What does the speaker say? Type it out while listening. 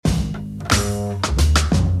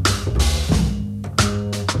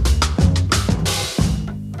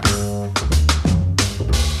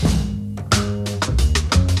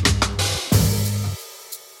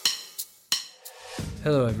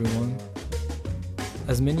Hello everyone.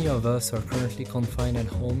 As many of us are currently confined at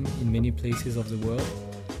home in many places of the world,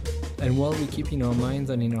 and while we keep in our minds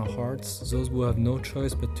and in our hearts those who have no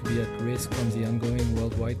choice but to be at risk from the ongoing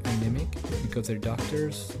worldwide pandemic because they're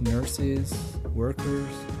doctors, nurses, workers,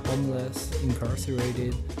 homeless,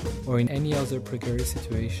 incarcerated, or in any other precarious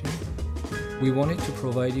situation, we wanted to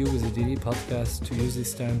provide you with a daily podcast to use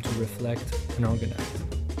this time to reflect and organize.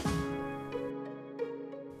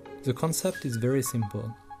 The concept is very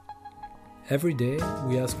simple. Every day,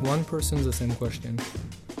 we ask one person the same question.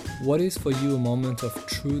 What is for you a moment of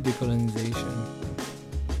true decolonization?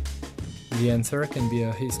 The answer can be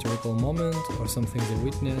a historical moment or something they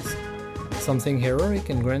witnessed, something heroic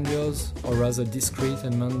and grandiose or rather discreet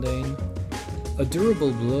and mundane, a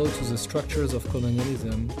durable blow to the structures of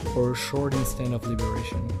colonialism or a short instant of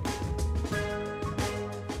liberation.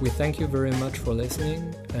 We thank you very much for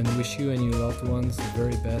listening and wish you and your loved ones the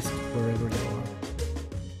very best wherever you are.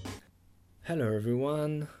 Hello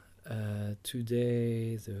everyone.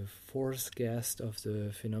 Today the fourth guest of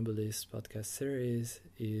the Funambulist podcast series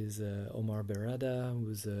is Omar Berrada,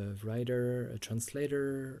 who's a writer, a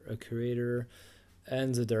translator, a curator,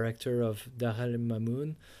 and the director of Dar el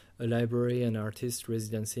Mamoun, a library and artist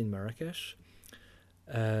residency in Marrakesh.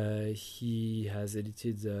 He has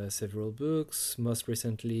edited several books, most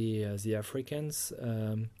recently The Africans,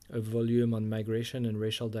 a volume on migration and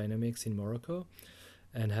racial dynamics in Morocco,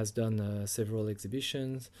 and has done several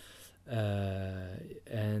exhibitions.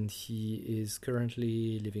 And he is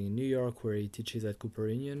currently living in New York, where he teaches at Cooper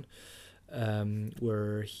Union,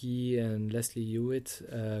 where he and Leslie Hewitt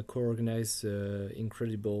co-organize the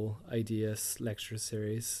incredible Ideas lecture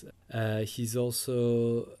series. He's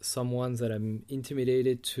also someone that I'm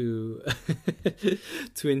intimidated to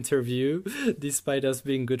to interview, despite us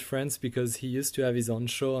being good friends, because he used to have his own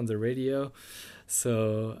show on the radio.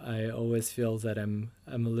 So I always feel that I'm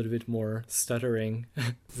a little bit more stuttering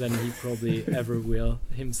than he probably ever will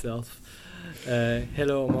himself.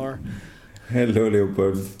 Hello, Omar. Hello,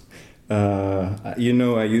 Leopold. I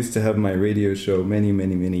used to have my radio show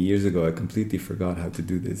many years ago. I completely forgot how to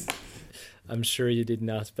do this. I'm sure you did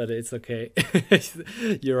not, but it's okay.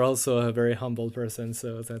 You're also a very humble person,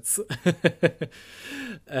 so that's...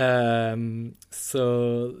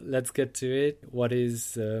 So let's get to it. What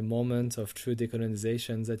is the moment of true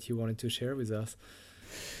decolonization that you wanted to share with us?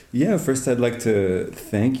 Yeah, first I'd like to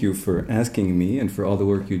thank you for asking me and for all the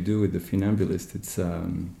work you do with the Funambulist.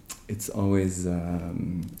 It's always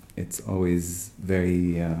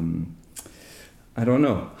very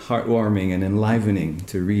heartwarming and enlivening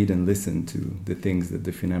to read and listen to the things that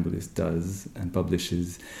the Funambulist does and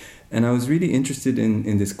publishes. And I was really interested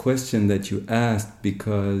in this question that you asked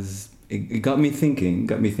because it got me thinking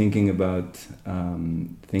about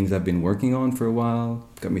things I've been working on for a while,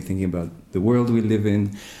 got me thinking about the world we live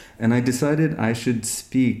in, and I decided I should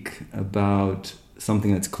speak about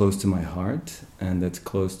something that's close to my heart and that's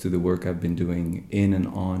close to the work I've been doing in and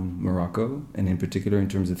on Morocco, and in particular in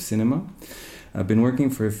terms of cinema. I've been working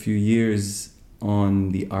for a few years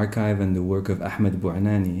on the archive and the work of Ahmed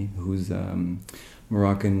Bouanani, who's a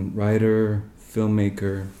Moroccan writer,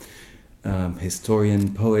 filmmaker,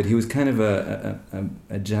 historian, poet. He was kind of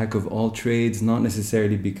a jack of all trades, not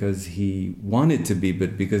necessarily because he wanted to be,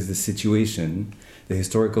 but because the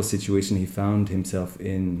historical situation he found himself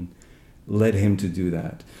in led him to do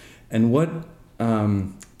that. And what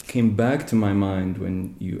came back to my mind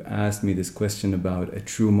when you asked me this question about a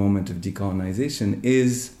true moment of decolonization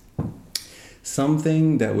is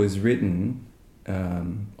something that was written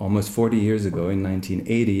almost 40 years ago in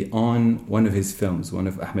 1980 on one of his films, one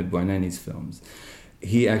of Ahmed Bouanani's films.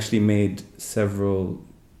 He actually made several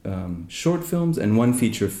short films and one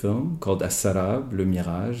feature film called As-Sarab, Le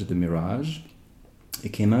Mirage, The Mirage.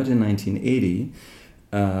 It came out in 1980,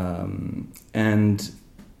 and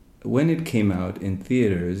when it came out in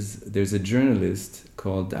theaters, there's a journalist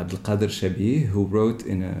called Abdelkader Shabih who wrote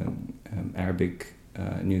in an Arabic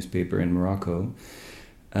newspaper in Morocco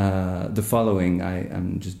the following.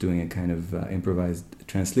 I'm just doing a kind of improvised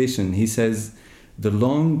translation. He says, the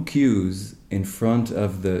long queues in front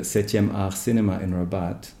of the 7e Art Cinema in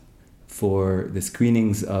Rabat for the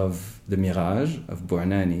screenings of The Mirage of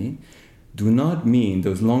Bouanani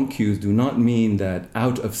those long queues do not mean that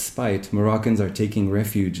out of spite Moroccans are taking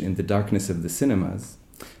refuge in the darkness of the cinemas,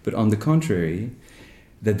 but on the contrary,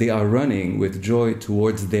 that they are running with joy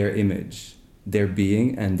towards their image, their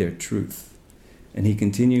being and their truth. And he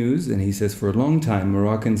continues and he says, for a long time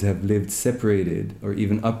Moroccans have lived separated or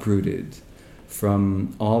even uprooted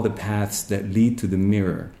from all the paths that lead to the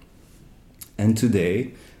mirror. And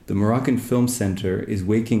today, the Moroccan Film Center is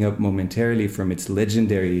waking up momentarily from its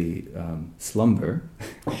legendary slumber,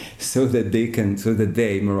 so that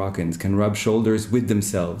they Moroccans can rub shoulders with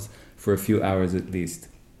themselves for a few hours at least.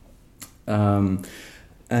 And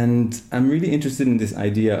I'm really interested in this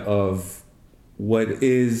idea of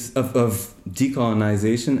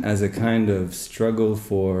decolonization as a kind of struggle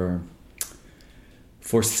for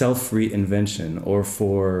self-reinvention, or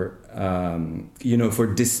for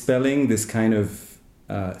dispelling this kind of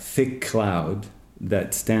thick cloud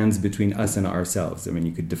that stands between us and ourselves. I mean,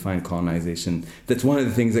 you could define colonization. That's one of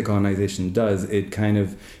the things that colonization does. It kind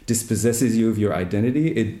of dispossesses you of your identity.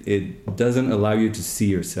 It doesn't allow you to see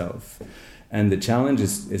yourself. And the challenge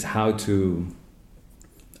is how to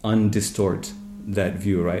undistort that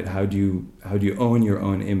view, right? How do you own your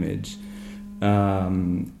own image? I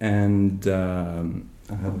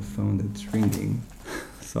have a phone that's ringing.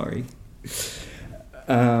 Sorry.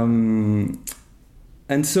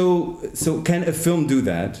 And so can a film do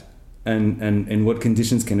that? And in what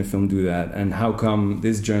conditions can a film do that? And how come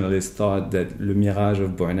this journalist thought that Le Mirage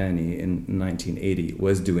of Bouanani in 1980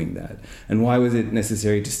 was doing that? And why was it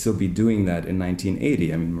necessary to still be doing that in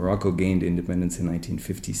 1980? I mean, Morocco gained independence in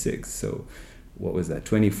 1956. So what was that,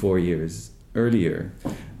 24 years earlier?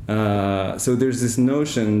 So there's this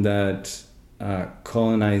notion that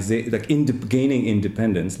gaining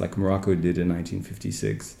independence, like Morocco did in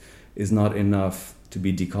 1956, is not enough to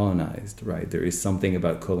be decolonized, right? There is something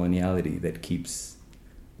about coloniality that keeps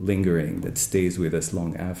lingering, that stays with us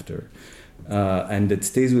long after. And that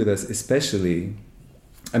stays with us especially,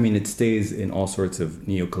 I mean, it stays in all sorts of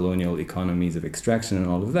neo-colonial economies of extraction and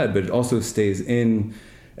all of that, but it also stays in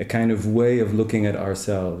a kind of way of looking at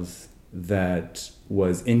ourselves that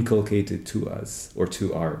was inculcated to us, or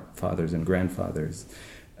to our fathers and grandfathers,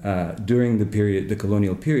 during the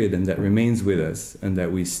colonial period, and that remains with us, and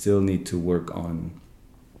that we still need to work on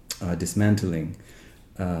dismantling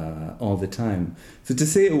all the time. So to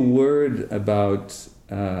say a word about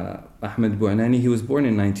Ahmed Bouanani, he was born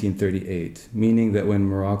in 1938, meaning that when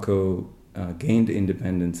Morocco gained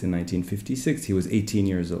independence in 1956, he was 18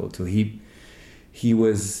 years old. So he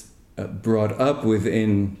was brought up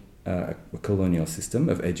within a colonial system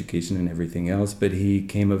of education and everything else, but he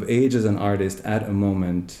came of age as an artist at a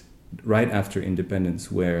moment right after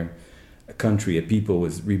independence where a country, a people,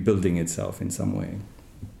 was rebuilding itself in some way.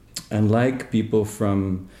 And like people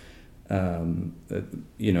from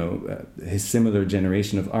his similar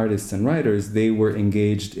generation of artists and writers, they were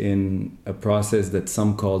engaged in a process that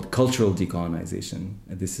some called cultural decolonization.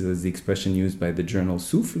 This was the expression used by the journal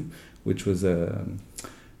Souffle, which was a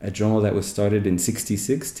journal that was started in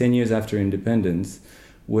 1966, 10 years after independence,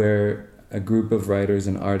 where a group of writers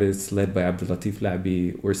and artists led by Abdelatif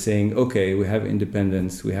Labi were saying, okay, we have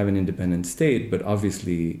independence, we have an independent state, but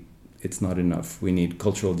obviously it's not enough. We need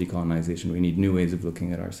cultural decolonization. We need new ways of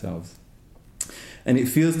looking at ourselves. And it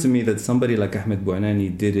feels to me that somebody like Ahmed Bouanani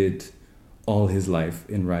did it all his life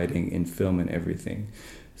in writing, in film, and everything.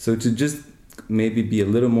 So to just maybe be a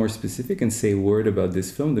little more specific and say a word about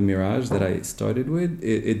this film, The Mirage, that I started with.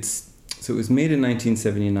 So it was made in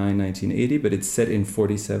 1979, 1980, but it's set in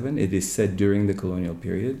 1947. It is set during the colonial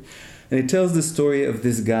period. And it tells the story of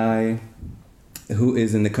this guy who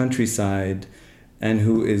is in the countryside and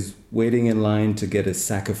who is waiting in line to get a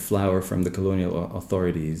sack of flour from the colonial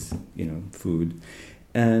authorities, food.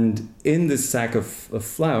 And in this sack of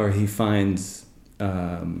flour, he finds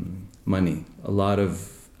money, a lot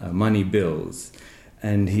of money bills,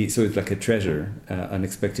 and so it's like a treasure,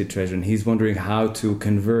 unexpected treasure, and he's wondering how to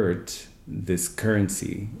convert this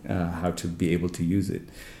currency, how to be able to use it.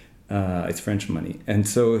 It's French money, and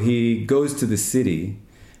so he goes to the city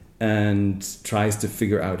and tries to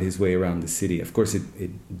figure out his way around the city. Of course,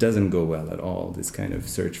 it doesn't go well at all, this kind of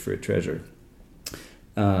search for a treasure.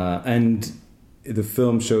 And the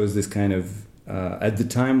film shows this kind of at the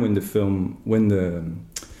time when the film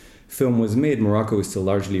was made, Morocco was still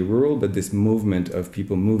largely rural, but this movement of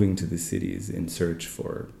people moving to the cities in search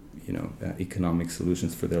for, economic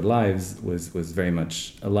solutions for their lives was very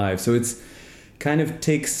much alive. So it's kind of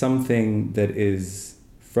takes something that is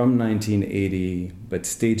from 1980, but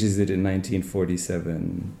stages it in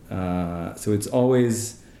 1947. So it's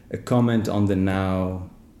always a comment on the now,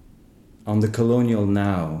 on the colonial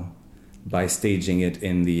now, by staging it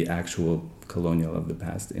in the actual colonial of the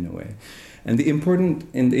past in a way. And the important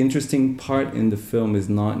and the interesting part in the film is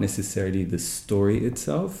not necessarily the story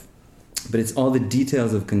itself, but it's all the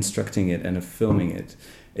details of constructing it and of filming it.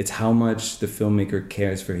 It's how much the filmmaker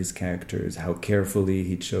cares for his characters, how carefully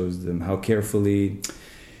he chose them, how carefully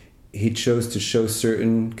he chose to show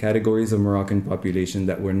certain categories of Moroccan population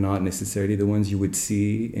that were not necessarily the ones you would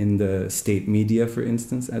see in the state media, for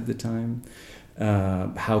instance, at the time.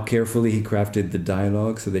 How carefully he crafted the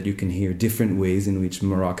dialogue so that you can hear different ways in which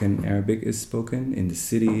Moroccan Arabic is spoken in the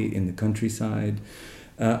city, in the countryside.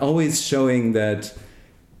 Always showing that,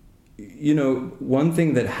 one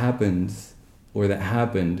thing that happens, or that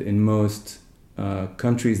happened in most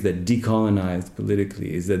countries that decolonized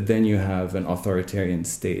politically, is that then you have an authoritarian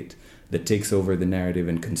state that takes over the narrative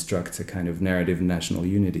and constructs a kind of narrative national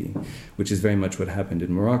unity, which is very much what happened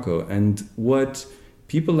in Morocco. And what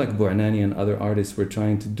people like Bouanani and other artists were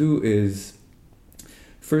trying to do is,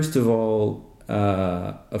 first of all,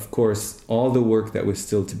 of course, all the work that was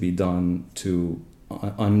still to be done to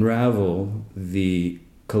unravel the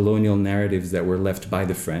colonial narratives that were left by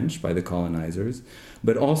the French, by the colonizers,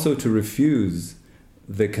 but also to refuse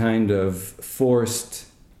the kind of forced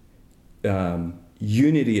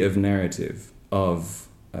unity of narrative of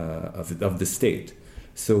the state.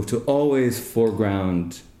 So to always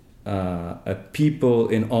foreground a people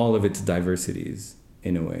in all of its diversities,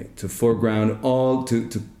 in a way, to foreground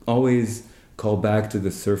to always call back to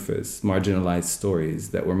the surface marginalized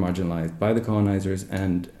stories that were marginalized by the colonizers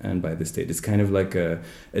and by the state. It's kind of like a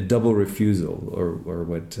double refusal, or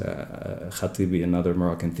what Khatibi, another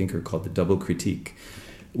Moroccan thinker, called the double critique,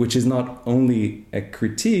 which is not only a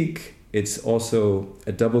critique, it's also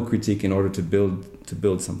a double critique in order to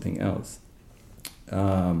build something else.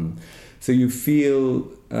 So you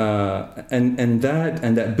feel and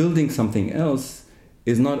that building something else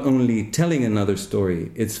is not only telling another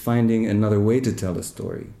story, it's finding another way to tell a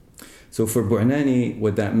story. So for Bouanani,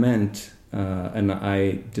 what that meant, and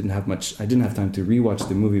I didn't have time to rewatch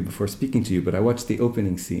the movie before speaking to you, but I watched the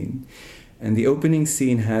opening scene. And the opening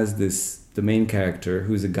scene has the main character,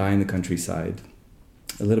 who's a guy in the countryside,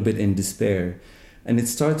 a little bit in despair. And it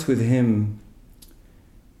starts with him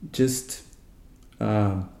just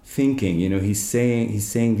thinking, he's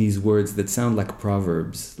saying these words that sound like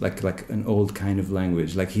proverbs, like an old kind of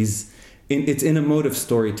language. Like it's in a mode of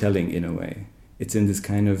storytelling, in a way. It's in this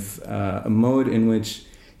kind of a mode in which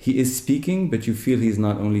he is speaking, but you feel he's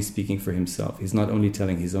not only speaking for himself. He's not only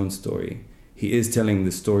telling his own story. He is telling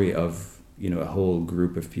the story of, a whole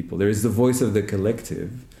group of people. There is the voice of the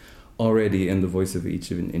collective already in the voice of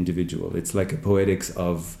each individual. It's like a poetics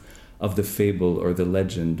of the fable or the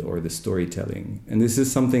legend or the storytelling. And this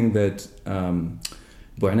is something that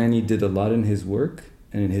Bouanani did a lot in his work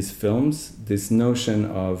and in his films. This notion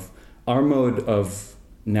of our mode of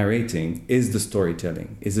narrating is the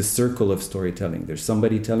storytelling, is a circle of storytelling. There's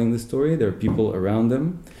somebody telling the story, there are people around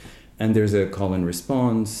them, and there's a call and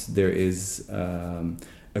response. There is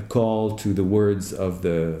a call to the words of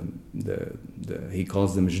the he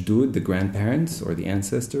calls them jdud, the grandparents or the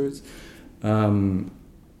ancestors.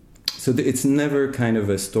 So it's never kind of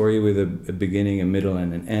a story with a beginning, a middle,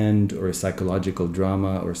 and an end, or a psychological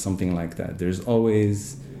drama or something like that. There's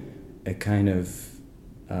always a kind of,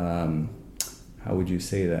 how would you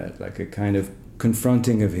say that? Like a kind of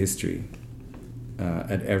confronting of history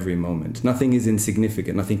at every moment. Nothing is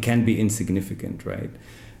insignificant. Nothing can be insignificant, right?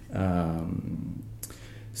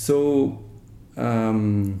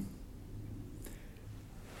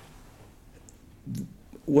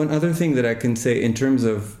 One other thing that I can say in terms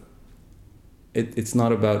of it's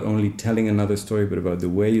not about only telling another story, but about the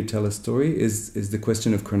way you tell a story is the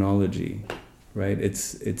question of chronology, right?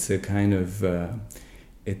 It's a kind of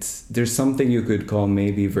there's something you could call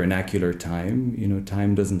maybe vernacular time.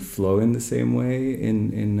 Time doesn't flow in the same way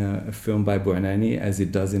in a film by Bouanani as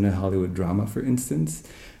it does in a Hollywood drama, for instance.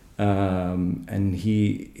 And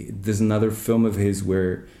there's another film of his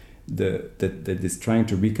where that is trying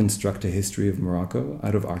to reconstruct a history of Morocco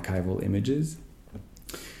out of archival images.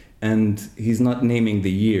 And he's not naming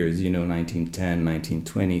the years, 1910,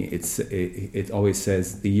 1920. It always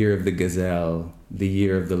says the year of the gazelle, the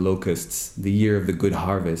year of the locusts, the year of the good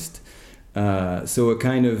harvest. So a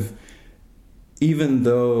kind of, even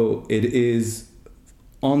though it is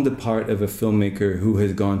on the part of a filmmaker who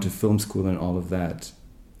has gone to film school and all of that,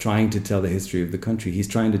 trying to tell the history of the country, he's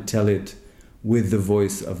trying to tell it with the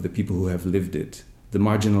voice of the people who have lived it, the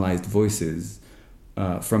marginalized voices,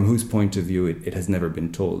 from whose point of view it has never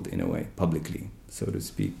been told, in a way, publicly, so to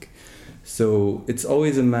speak. So it's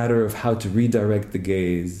always a matter of how to redirect the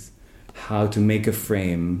gaze, how to make a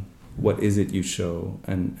frame, what is it you show,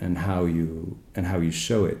 and how you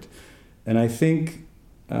show it. And I think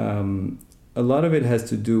a lot of it has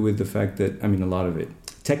to do with the fact that,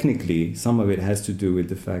 technically, some of it has to do with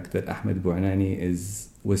the fact that Ahmed Bouanani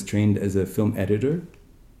was trained as a film editor.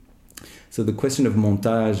 So the question of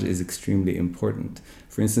montage is extremely important.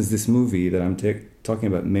 For instance, this movie that I'm talking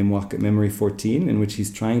about, Memory 14, in which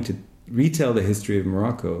he's trying to retell the history of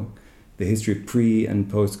Morocco, the history pre and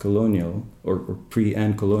post-colonial, or pre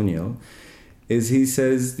and colonial, is he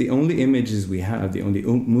says the only images we have, the only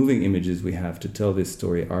moving images we have to tell this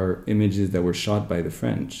story are images that were shot by the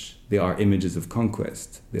French. They are images of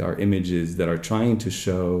conquest. They are images that are trying to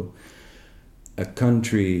show a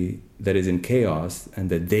country that is in chaos and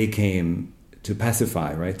that they came to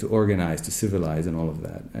pacify, right? To organize, to civilize, and all of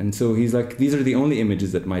that. And so he's like, these are the only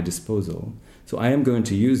images at my disposal. So I am going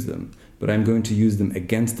to use them, but I'm going to use them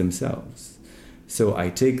against themselves. So I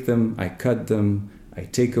take them, I cut them, I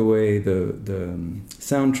take away the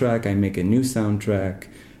soundtrack, I make a new soundtrack,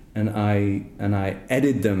 and I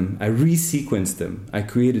edit them, I resequence them, I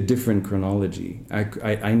create a different chronology.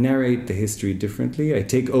 I narrate the history differently. I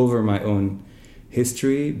take over my own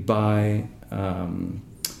history by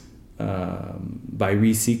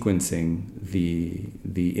resequencing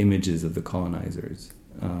the images of the colonizers.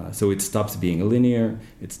 So it stops being linear.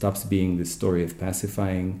 It stops being the story of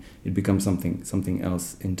pacifying. It becomes something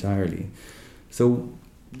else entirely. So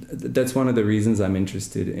that's one of the reasons I'm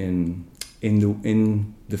interested in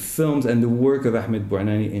the films and the work of Ahmed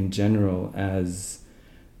Bouanani in general as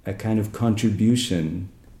a kind of contribution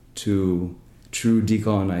to true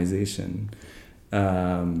decolonization,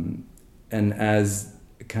 and as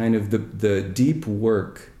kind of the deep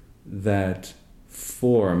work that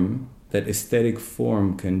aesthetic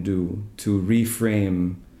form can do to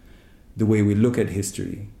reframe the way we look at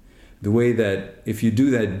history. The way that if you do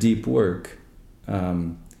that deep work,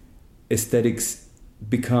 aesthetics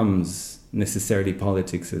becomes necessarily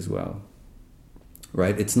politics as well,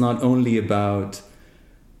 right? It's not only about,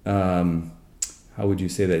 how would you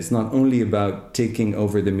say that? It's not only about taking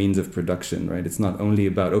over the means of production, right? It's not only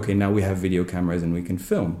about, okay, now we have video cameras and we can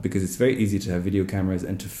film, because it's very easy to have video cameras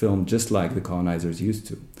and to film just like the colonizers used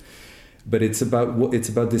to. But it's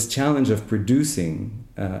about this challenge of producing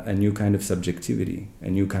a new kind of subjectivity, a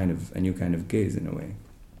new kind of gaze in a way.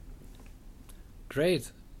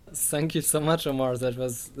 Great. Thank you so much, Omar. That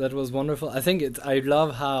was wonderful. I think I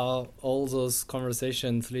love how all those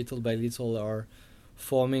conversations, little by little, are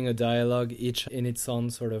forming a dialogue, each in its own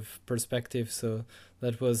sort of perspective. So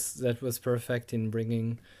that was perfect in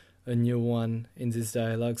bringing a new one in this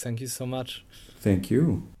dialogue. Thank you so much. Thank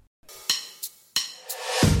you.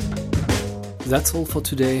 That's all for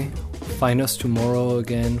today. Find us tomorrow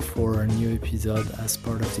again for a new episode as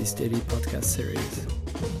part of this daily podcast series.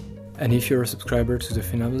 And if you're a subscriber to The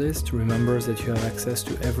Funambulist, remember that you have access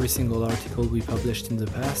to every single article we published in the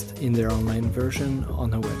past in their online version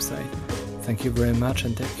on our website. Thank you very much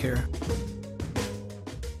and take care.